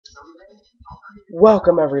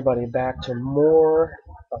Welcome everybody back to more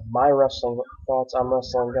of my wrestling thoughts. I'm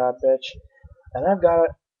Wrestling God Bitch, and I've got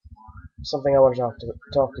something I want to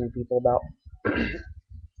talk to you people about.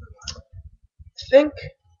 Think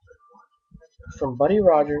from Buddy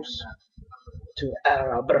Rogers to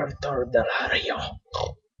Alberto Del Rio,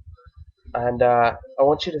 and I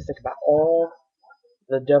want you to think about all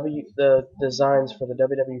the designs for the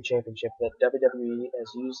WWE Championship that WWE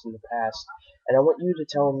has used in the past, and I want you to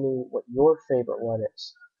tell me what your favorite one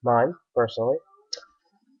is. Mine, personally,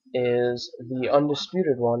 is the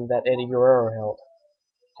undisputed one that Eddie Guerrero held.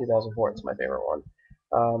 2004. It's my favorite one.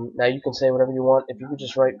 Now you can say whatever you want. If you could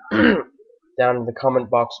just write down in the comment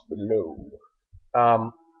box below,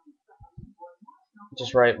 um,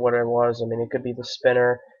 just write what it was. I mean, it could be the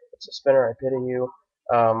spinner. It's a spinner. I pity you.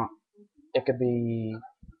 Um, it could be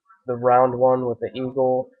the round one with the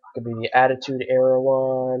eagle. It could be the Attitude Era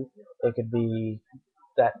one. It could be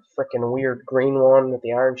that freaking weird green one that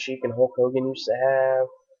the Iron Sheik and Hulk Hogan used to have.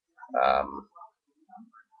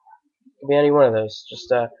 It could be any one of those.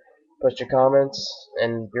 Just post your comments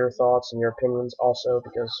and your thoughts and your opinions also,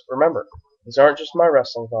 because remember, these aren't just my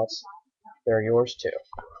wrestling thoughts, they're yours too.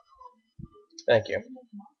 Thank you.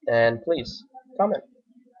 And please, comment.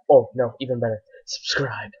 Oh, no, even better,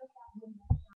 subscribe.